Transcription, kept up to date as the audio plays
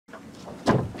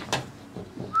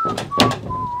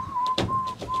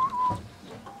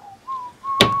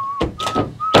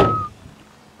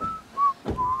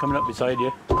Coming up beside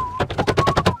you.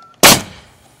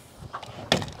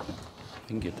 You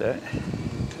can get that.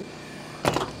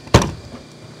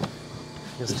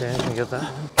 Yes, Dan, can you get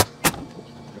that?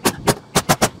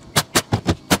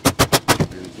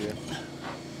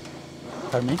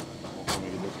 Pardon me?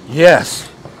 Yes.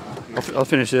 I'll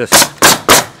finish this.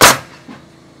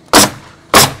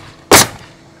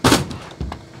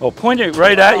 Oh, point it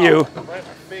right at you. Right in my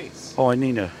face. Oh, I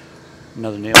need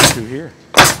another nail through here.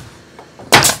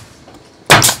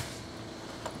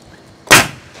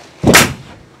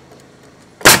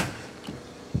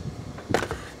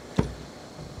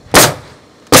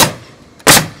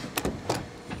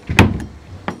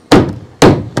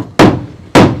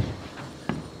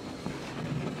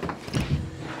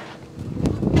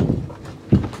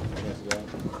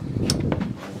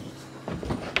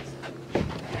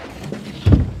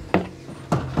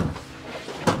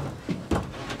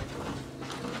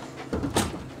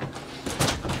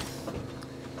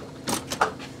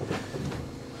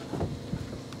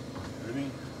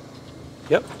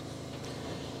 Yep.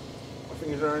 My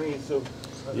fingers are underneath, so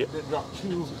I didn't drop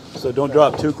too. So don't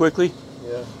drop too quickly.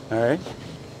 Yeah. All right.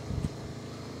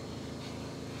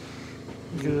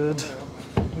 Good.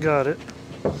 Got it.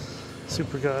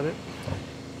 Super got it.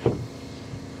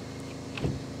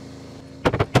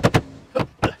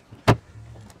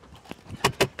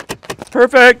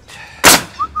 Perfect.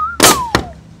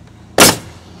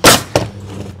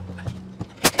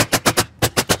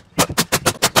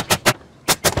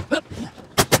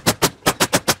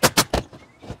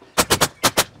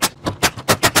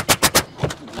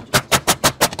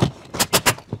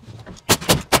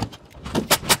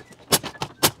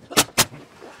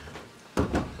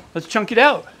 Let's chunk it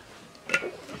out.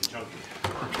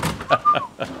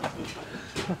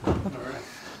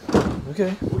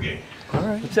 Okay. All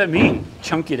right. What's that mean?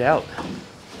 Chunk it out.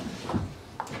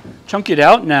 Chunk it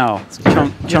out now.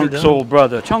 Chunk soul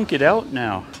brother. Chunk it out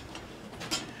now.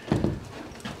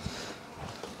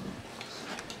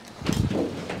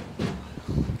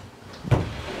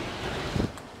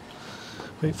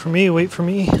 Wait for me, wait for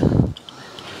me.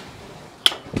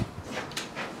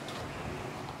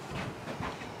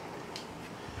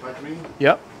 Like me?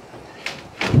 Yep.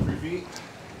 3 feet.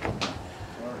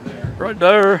 Right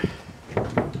there.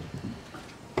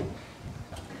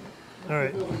 All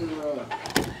right.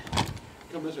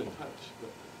 Come this way and touch, but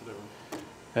whatever.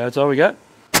 That's all we got.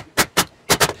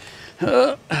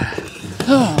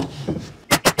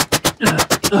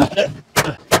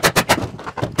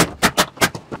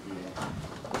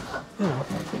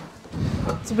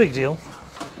 It's a big deal.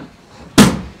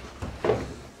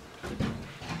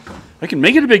 I can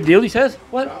make it a big deal, he says.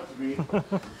 What?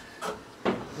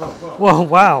 Whoa,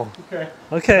 wow. Okay.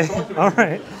 Okay, all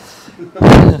right.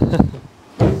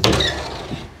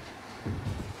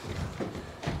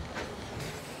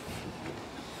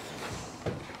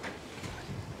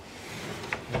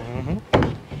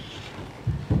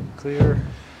 Clear.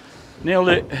 Nailed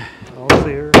it. All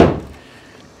clear. All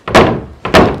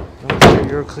clear.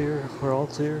 You're clear. We're all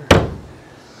clear.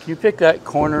 Can you pick that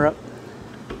corner up?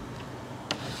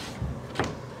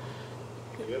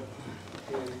 Yep.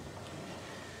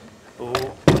 Oh.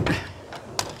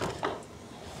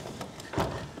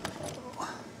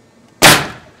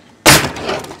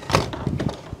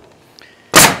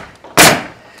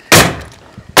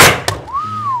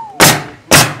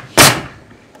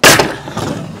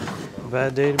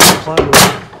 Bad day to be plywood.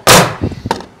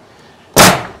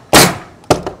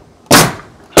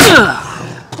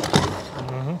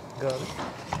 Got it.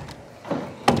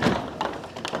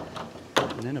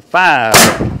 And then a 5.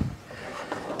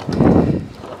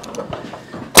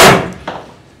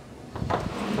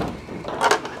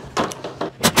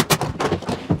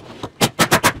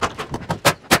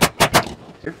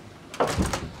 Here.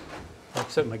 I'll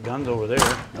set my guns over there.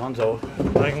 Gonzo.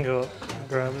 I can go up and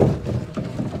grab it.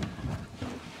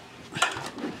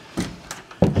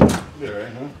 Yeah,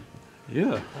 right, huh?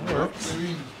 Yeah. That works.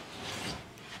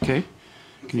 Okay.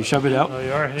 Can you shove it out? Oh,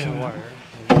 you are hitting the wire.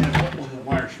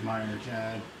 Wire schminer,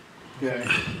 Chad. Okay.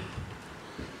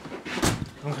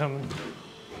 I'm coming.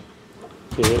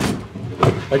 Okay.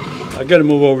 I got to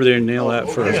move over there and nail that I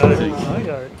first. got I it. think. I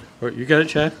got it. You got it,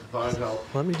 Chad? Five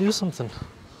help. Let me do something.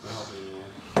 Help anymore.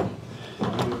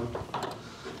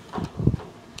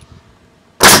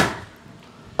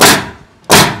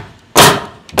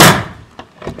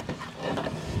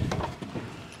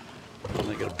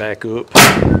 I got to back up.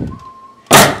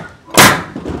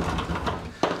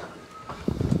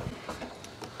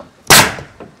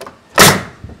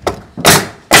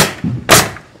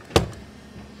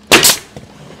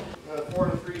 4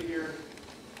 and 3 here.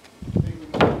 I think we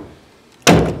can,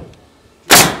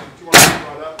 2 more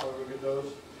brought up. I'll go get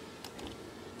those.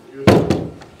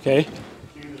 Okay. Can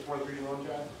you use 4 and 3 alone,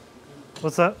 Chad?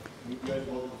 What's that? You guys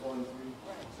go with 4 and 3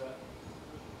 set.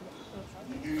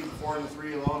 You do 4 and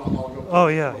 3 alone. I'll go. Oh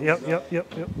yeah. Yep.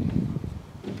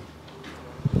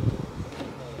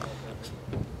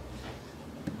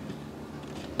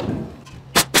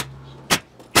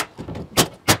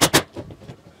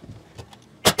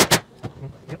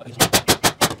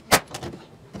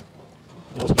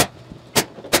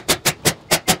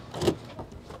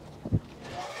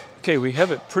 Okay, we have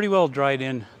it pretty well dried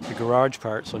in the garage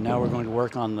part, so now we're going to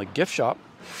work on the gift shop.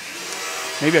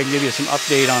 Maybe I can give you some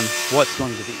update on what's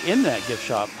going to be in that gift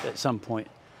shop at some point.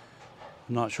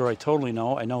 I'm not sure I totally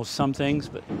know. I know some things,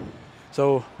 but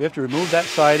so we have to remove that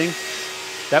siding.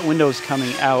 That window's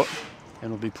coming out,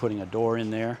 and we'll be putting a door in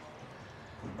there.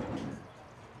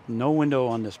 No window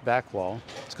on this back wall.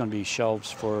 It's going to be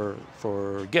shelves for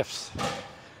gifts.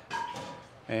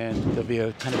 And there'll be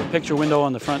a kind of a picture window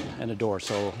on the front and a door,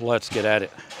 so let's get at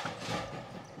it.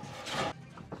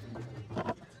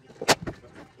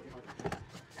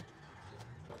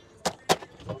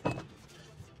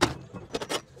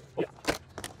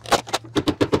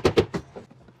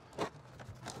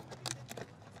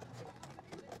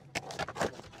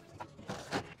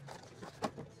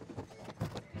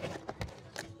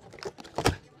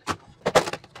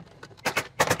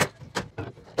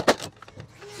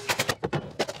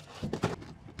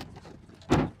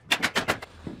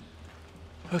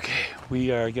 Okay,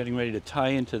 we are getting ready to tie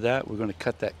into that. We're going to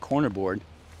cut that corner board,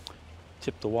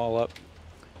 tip the wall up,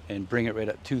 and bring it right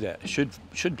up to that. It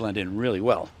should blend in really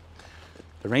well.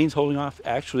 The rain's holding off.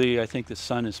 Actually, I think the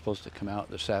sun is supposed to come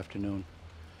out this afternoon.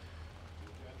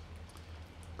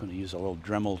 I'm going to use a little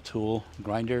Dremel tool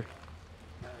grinder.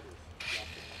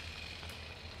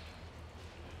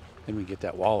 Then we get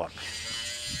that wall up.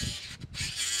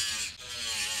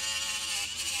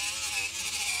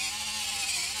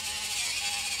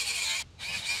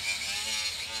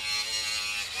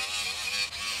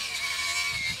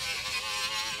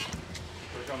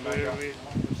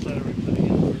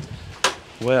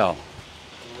 Well,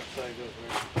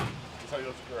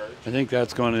 I think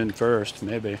that's going in first,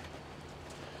 maybe. It's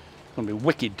going to be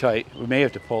wicked tight. We may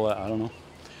have to pull that, I don't know.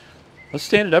 Let's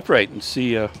stand it upright and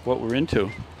see what we're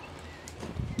into.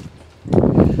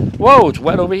 Whoa, it's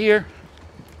wet over here.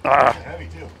 Ah. Heavy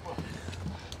too.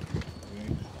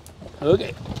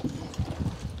 Okay.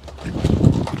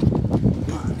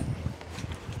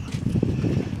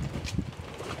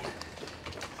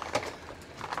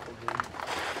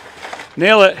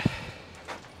 Nail it.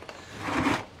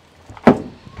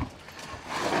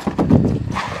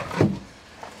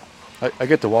 I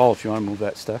get the wall if you want to move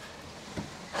that stuff.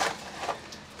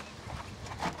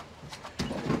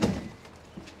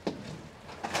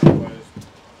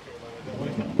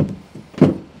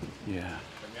 Yeah.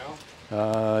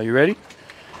 You ready?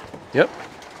 Yep.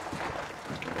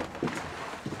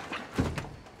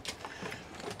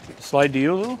 Slide to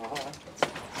you a little?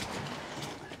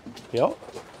 Yep.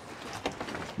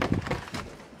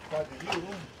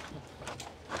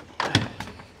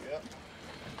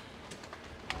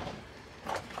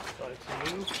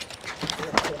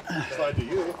 Slide to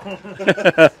you.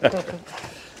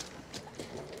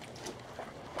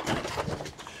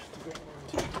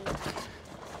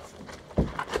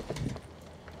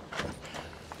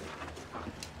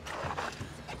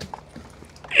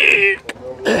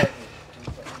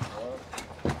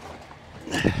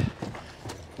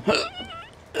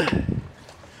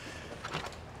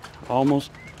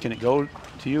 Almost. Can it go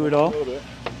to you at all? A little bit.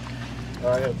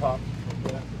 I have pop.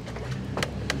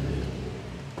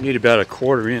 Need about a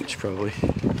 1/4 inch probably.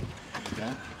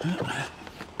 Yeah.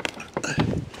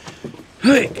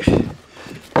 Hey.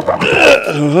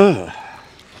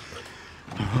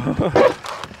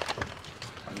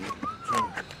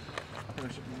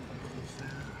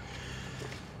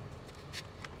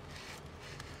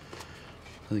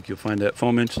 I think you'll find that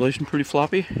foam insulation pretty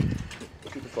floppy.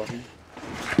 Super floppy.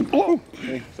 Whoa!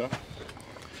 Hey, so.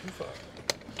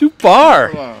 Too far!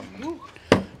 Hold on.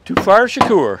 Too far,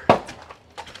 Shakur.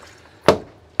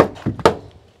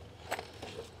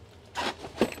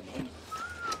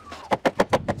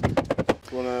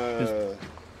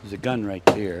 There's a gun right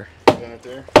there. Gun up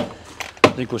there. I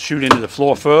think we'll shoot into the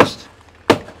floor first.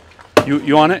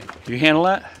 You on it? You handle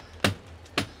that?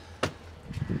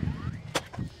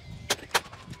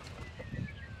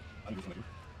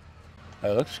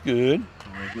 That looks good.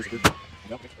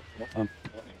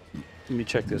 Let me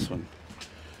check this one.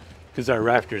 Because our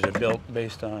rafters are built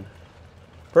based on.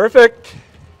 Perfect.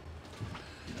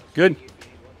 Good.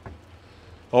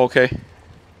 Okay.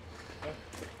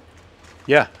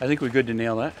 Yeah, I think we're good to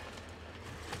nail that.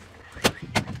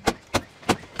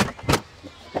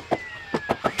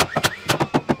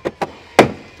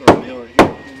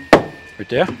 Right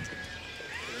there.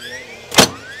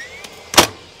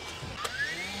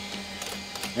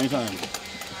 Anytime.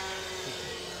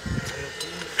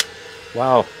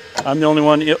 Wow, I'm the only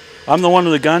one. I'm the one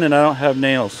with the gun, and I don't have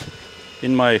nails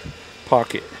in my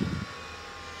pocket.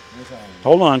 Anytime.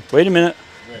 Hold on, wait a minute.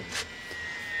 Ready.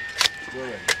 Still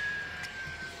ready.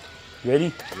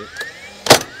 Ready? Yep.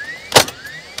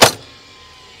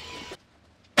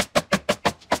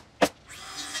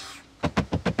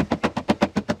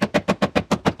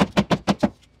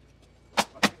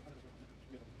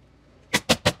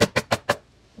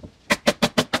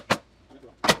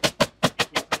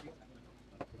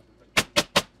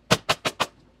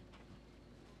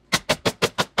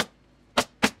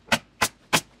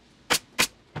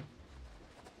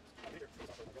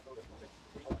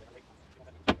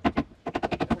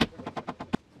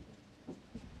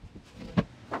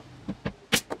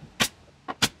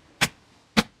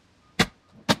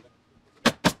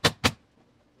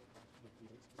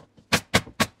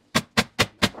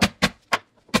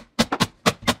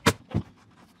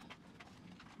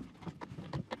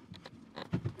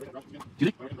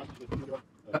 Excuse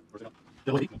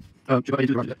me? Should I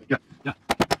do the yeah, yeah.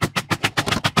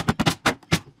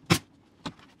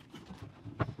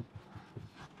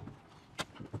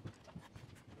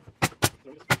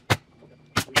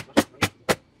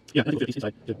 Yeah, I think 50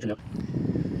 inside to turn out.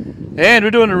 And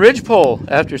we're doing a ridge pole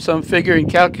after some figuring,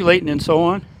 calculating, and so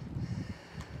on.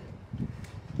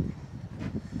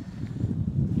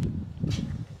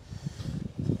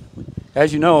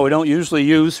 As you know, we don't usually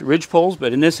use ridge poles,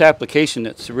 but in this application,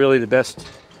 it's really the best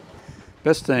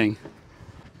thing.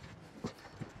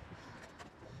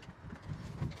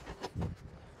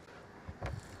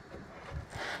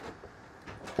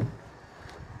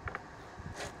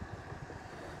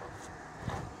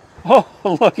 Oh,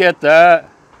 look at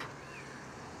that.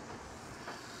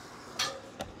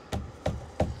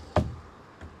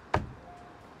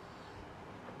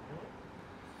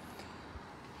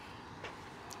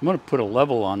 I'm going to put a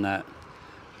level on that.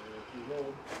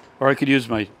 Or I could use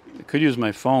my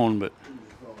phone, but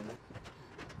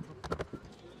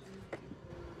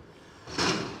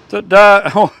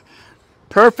ta-da! Oh,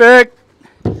 perfect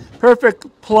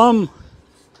plumb.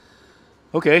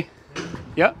 Okay.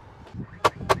 Yeah.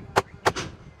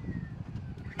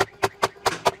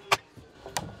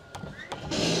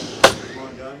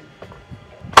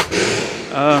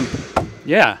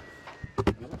 Yeah.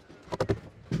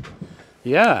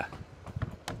 Yeah.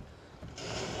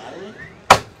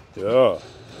 Yeah.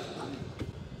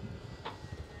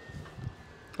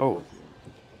 Oh.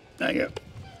 Thank you.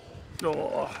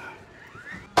 Oh.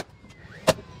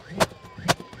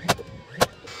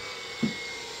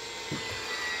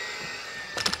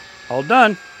 All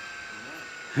done.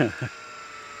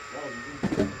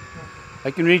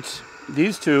 I can reach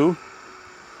these two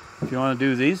if you want to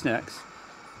do these next.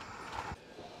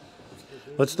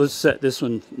 Let's set this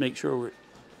one, make sure we're...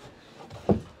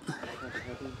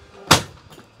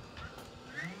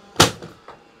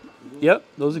 Yep,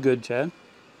 those are good, Chad.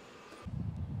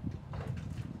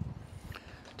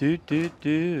 Do do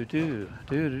do do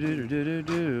do do do do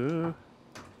do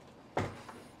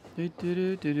do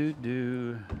do do do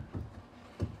do.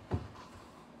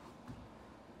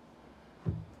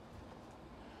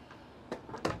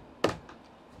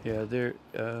 Yeah, they're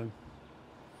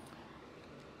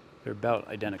about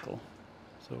identical,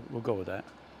 so we'll go with that.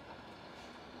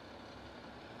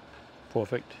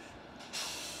 Perfect.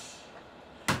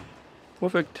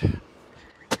 Perfect.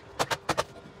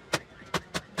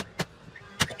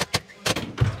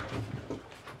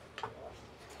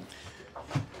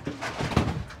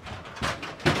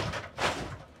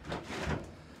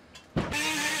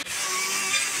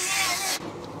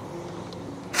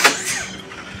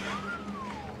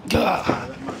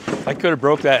 I could have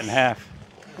broke that in half.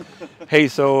 Hey,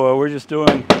 so we're just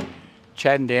doing,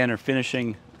 Chad and Dan are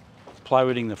finishing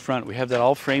plywooding the front. We have that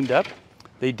all framed up.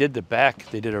 They did the back.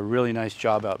 They did a really nice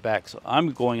job out back. So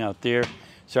I'm going out there,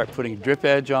 start putting drip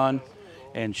edge on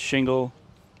and shingle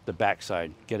the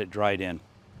backside, get it dried in.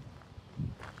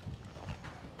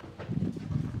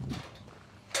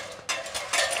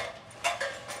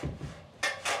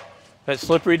 That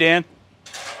slippery, Dan?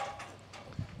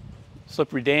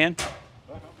 Slippery Dan? Is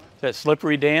that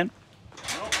slippery, Dan?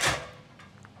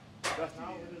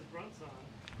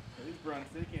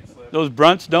 Those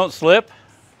brunts don't slip?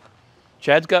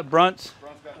 Chad's got brunts?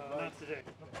 Not today.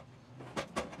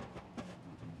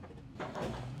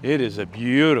 It is a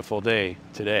beautiful day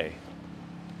today,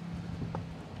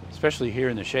 especially here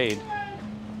in the shade.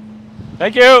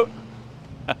 Thank you.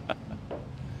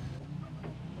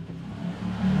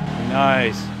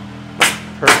 Nice,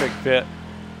 perfect fit.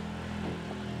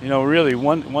 You know, really,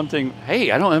 one thing.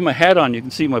 Hey, I don't have my hat on. You can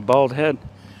see my bald head.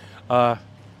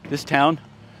 This town,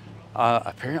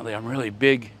 apparently, I'm really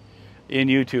big in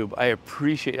YouTube. I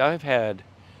appreciate.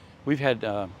 We've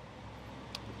had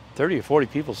 30 or 40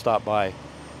 people stop by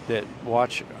that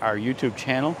watch our YouTube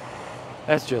channel.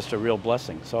 That's just a real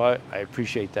blessing. So I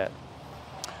appreciate that.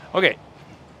 Okay,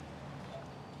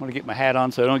 I'm gonna get my hat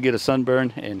on so I don't get a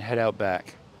sunburn and head out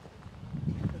back.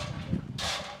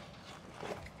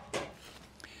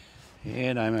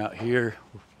 And I'm out here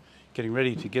getting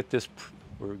ready to get this.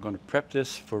 We're going to prep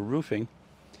this for roofing.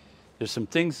 There's some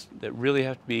things that really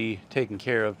have to be taken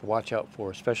care of, watch out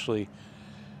for, especially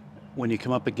when you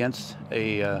come up against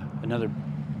another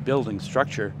building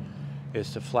structure,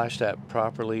 is to flash that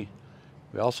properly.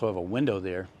 We also have a window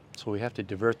there, so we have to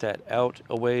divert that out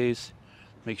a ways,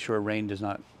 make sure rain does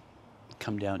not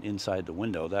come down inside the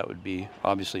window. That would be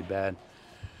obviously bad.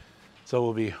 So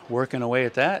we'll be working away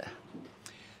at that.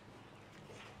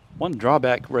 One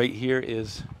drawback right here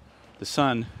is the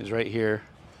sun is right here.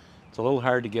 It's a little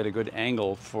hard to get a good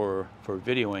angle for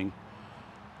videoing.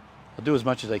 I'll do as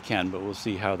much as I can, but we'll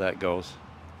see how that goes.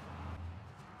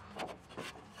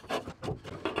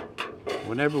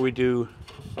 Whenever we do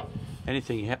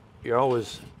anything, you're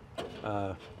always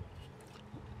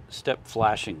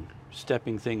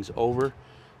stepping things over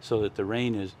so that the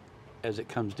rain is, as it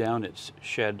comes down, it's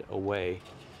shed away.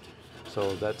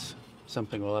 So that's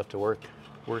something we'll have to work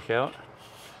out.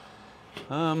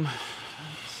 Let's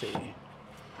see.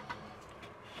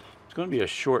 It's going to be a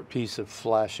short piece of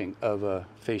flashing of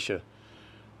fascia.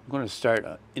 I'm going to start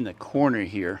in the corner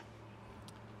here,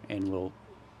 and we'll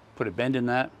put a bend in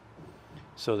that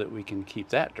so that we can keep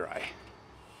that dry.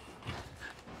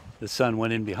 The sun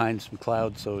went in behind some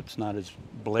clouds, so it's not as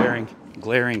glaring.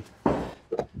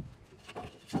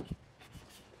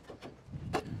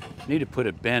 Need to put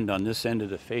a bend on this end of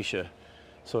the fascia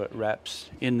so it wraps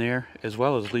in there, as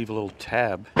well as leave a little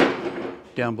tab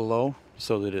down below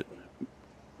so that it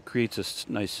creates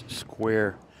a nice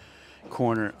square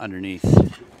corner underneath.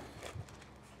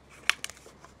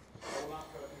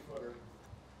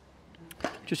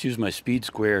 Just use my speed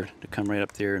square to come right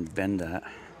up there and bend that.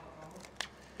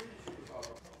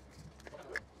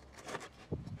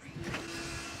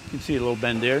 You can see a little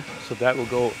bend there, so that will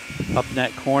go up in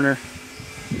that corner.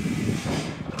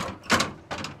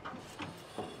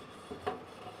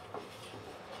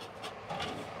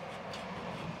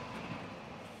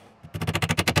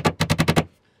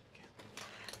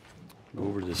 Go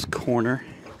over this corner.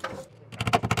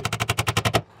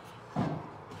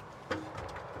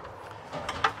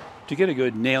 To get a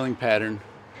good nailing pattern,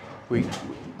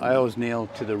 I always nail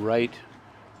to the right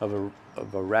of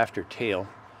a rafter tail.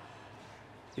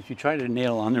 If you try to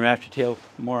nail on the rafter tail,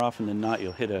 more often than not,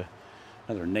 you'll hit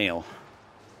another nail.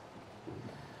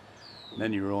 And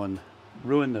then you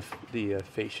ruin the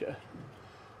fascia.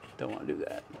 Don't want to do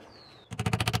that.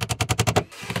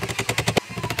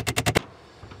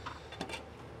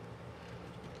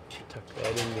 Tuck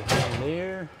that in behind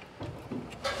there.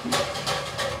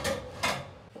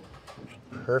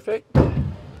 Perfect.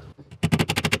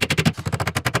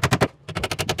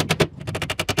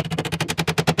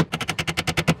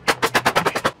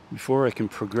 Before I can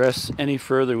progress any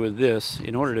further with this,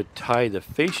 in order to tie the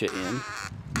fascia in,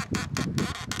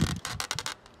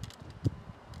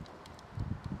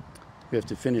 we have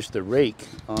to finish the rake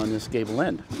on this gable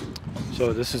end.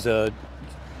 So this is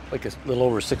like a little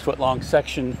over 6 foot long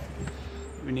section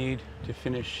we need to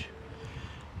finish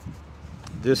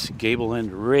this gable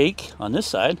end rake on this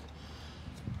side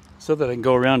so that I can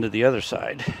go around to the other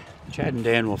side. Chad and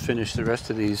Dan will finish the rest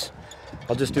of these.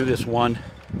 I'll just do this one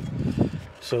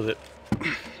so that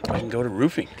I can go to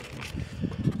roofing.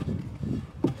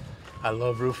 I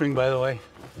love roofing, by the way.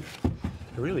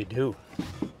 I really do.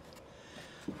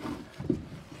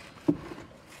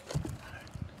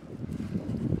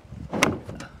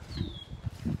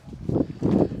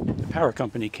 The power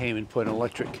company came and put an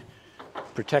electric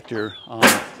protector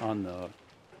on the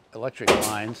electric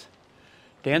lines.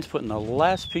 Dan's putting the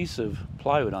last piece of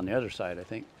plywood on the other side, I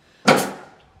think.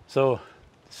 So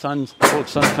the sun's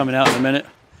coming out in a minute.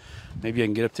 Maybe I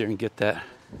can get up there and get that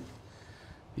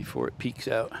before it peaks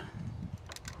out.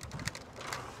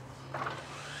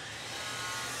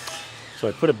 So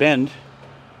I put a bend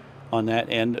on that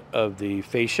end of the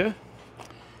fascia.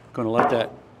 Going to let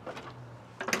that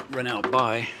run out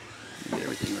by. Get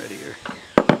everything ready here.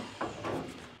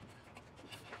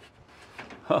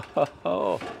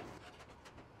 Oh,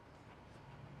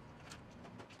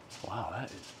 wow,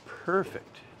 that is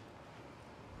perfect.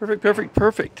 Perfect, perfect,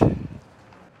 perfect.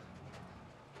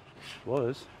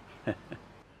 Was. Right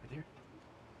there.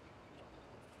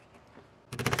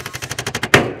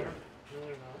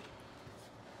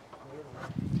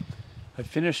 I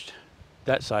finished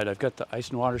that side. I've got the ice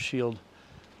and water shield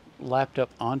lapped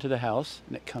up onto the house,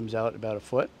 and it comes out about 1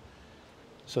 foot.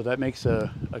 So that makes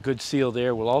a good seal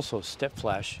there. We'll also step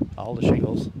flash all the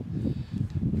shingles.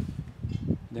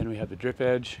 Then we have the drip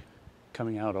edge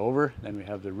coming out over. Then we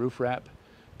have the roof wrap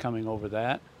coming over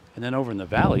that. And then over in the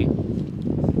valley,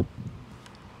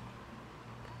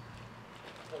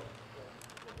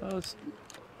 well,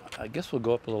 I guess we'll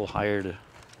go up a little higher to,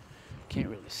 can't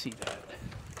really see that.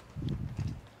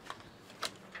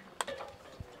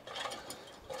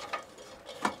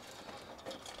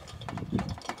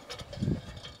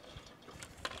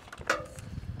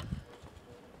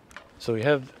 So we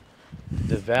have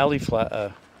the valley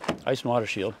ice and water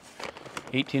shield,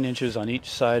 18 inches on each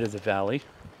side of the valley.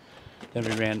 Then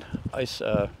we ran ice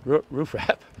roof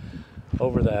wrap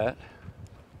over that,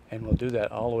 and we'll do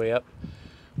that all the way up.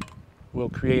 We'll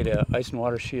create a ice and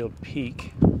water shield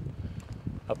peak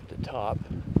up at the top,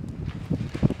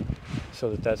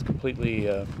 so that that's completely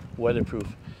weatherproof.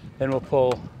 Then we'll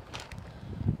pull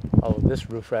all of this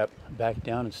roof wrap back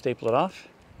down and staple it off,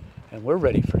 and we're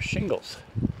ready for shingles.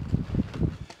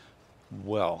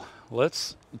 Well,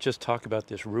 let's just talk about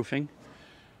this roofing.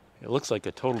 It looks like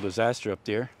a total disaster up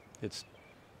there. It's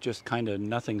just kind of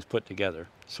nothing's put together,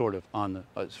 sort of, on the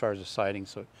as far as the siding,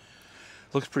 so it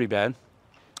looks pretty bad.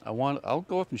 I'll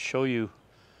go up and show you.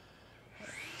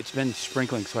 It's been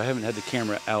sprinkling, so I haven't had the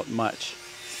camera out much.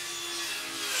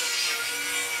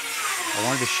 I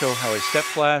wanted to show how I step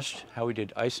flashed, how we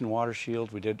did ice and water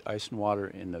shield. We did ice and water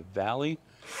in the valley.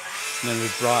 And then we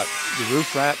brought the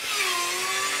roof wrap,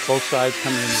 both sides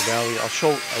coming into the valley. I'll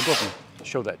go up and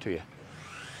show that to you.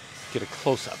 Get a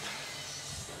close-up.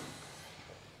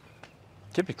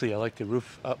 Typically, I like the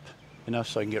roof up enough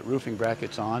so I can get roofing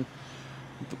brackets on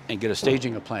and get a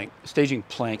staging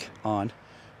plank on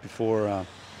before I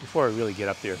really get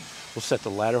up there. We'll set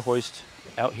the ladder hoist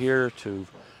out here to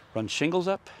run shingles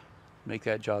up, make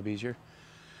that job easier.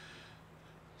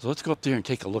 So let's go up there and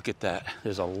take a look at that.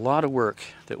 There's a lot of work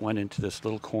that went into this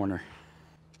little corner.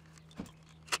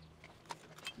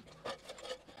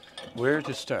 Where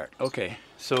to start? Okay,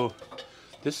 so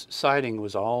this siding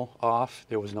was all off.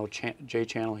 There was no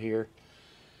J-channel here.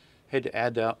 Had to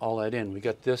add all that in. We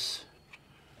got this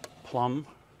plumb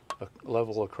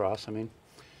level across,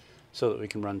 so that we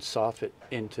can run soffit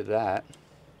into that,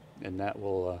 and that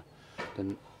will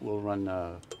then we'll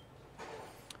run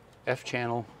F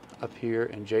channel up here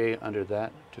and J under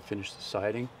that to finish the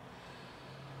siding.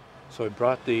 So I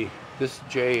brought this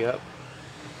J up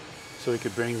so we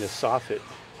could bring the soffit,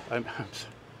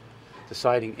 the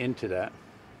siding into that.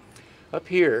 Up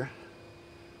here,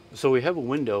 so we have a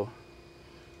window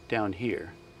down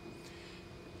here.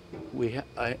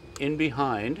 In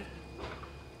behind,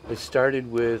 I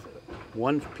started with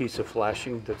one piece of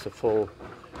flashing that's a full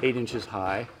 8 inches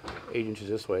high, 8 inches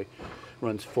this way,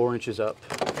 runs 4 inches up.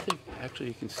 I think actually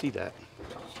you can see that.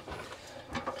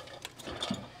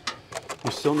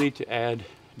 We still need to add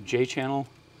J-channel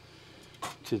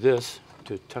to this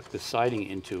to tuck the siding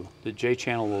into. The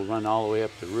J-channel will run all the way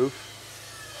up the roof.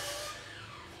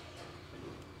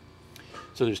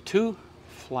 So there's two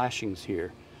flashings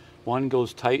here. One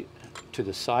goes tight to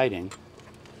the siding.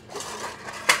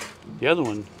 The other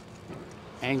one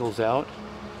angles out,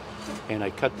 and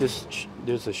I cut this.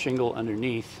 There's a shingle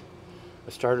underneath,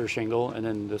 a starter shingle, and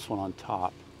then this one on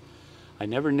top. I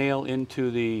never nail into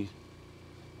the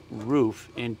roof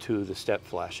into the step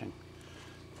flashing.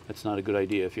 That's not a good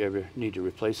idea if you ever need to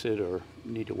replace it or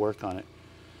need to work on it.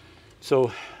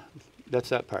 So that's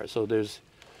that part. So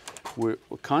we're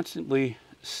constantly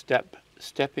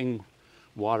stepping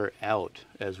water out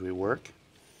as we work.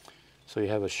 So you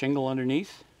have a shingle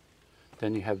underneath,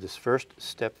 then you have this first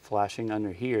step flashing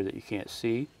under here that you can't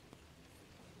see.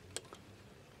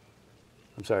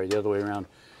 I'm sorry, the other way around.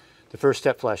 The first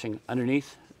step flashing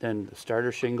underneath, then the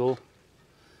starter shingle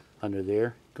under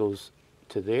there goes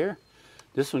to there.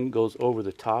 This one goes over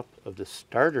the top of the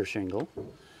starter shingle,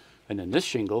 and then this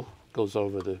shingle goes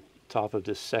over the top of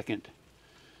this second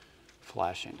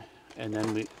flashing. And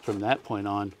then from that point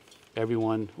on, every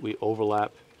one we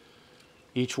overlap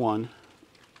each one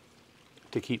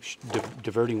to keep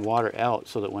diverting water out,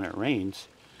 so that when it rains,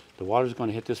 the water is going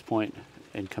to hit this point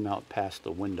and come out past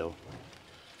the window.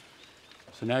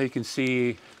 So now you can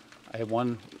see I have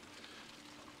one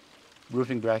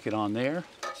roofing bracket on there,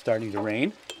 starting to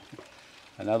rain.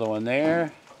 Another one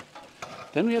there.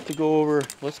 Then we have to go over,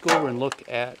 let's go over and look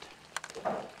at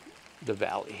the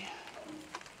valley.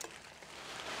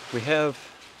 We have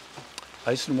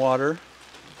ice and water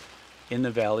in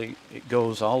the valley. It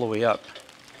goes all the way up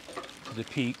to the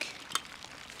peak.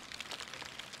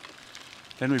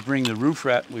 Then we bring the roof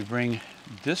wrap, we bring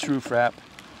this roof wrap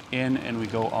in, and we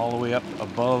go all the way up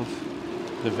above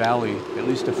the valley, at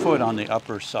least a foot on the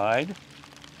upper side.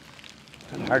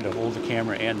 Kind of hard to hold the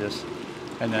camera and this.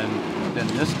 And then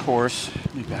this course,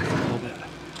 let me back up a little bit.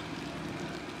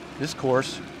 This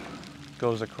course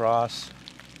goes across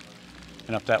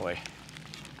and up that way.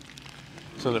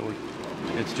 So that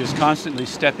it's just constantly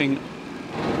stepping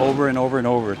over and over and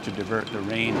over to divert the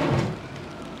rain.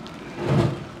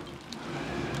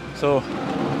 So,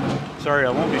 sorry,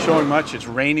 I won't be showing much. It's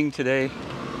raining today.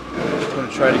 I'm going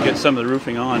to try to get some of the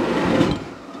roofing on.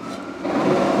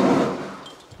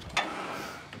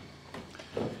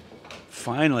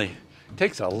 Finally, it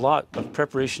takes a lot of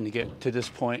preparation to get to this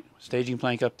point. Staging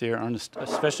plank up there,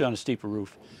 especially on a steeper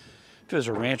roof. If it was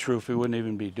a ranch roof, we wouldn't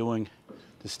even be doing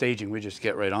the staging. We just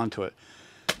get right onto it.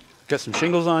 Got some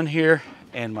shingles on here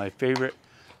and my favorite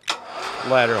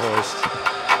ladder hoist.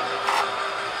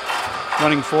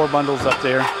 Running 4 bundles up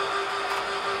there.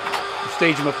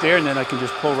 Stage them up there and then I can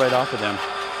just pull right off of them.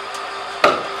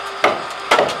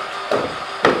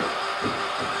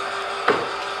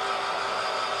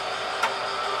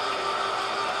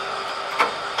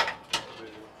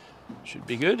 Should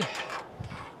be good.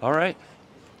 All right.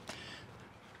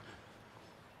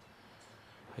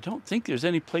 I don't think there's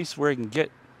any place where I can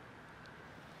get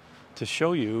to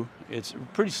show you. It's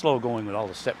pretty slow going with all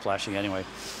the step flashing anyway.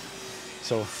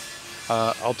 So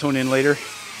I'll tune in later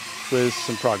with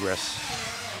some progress.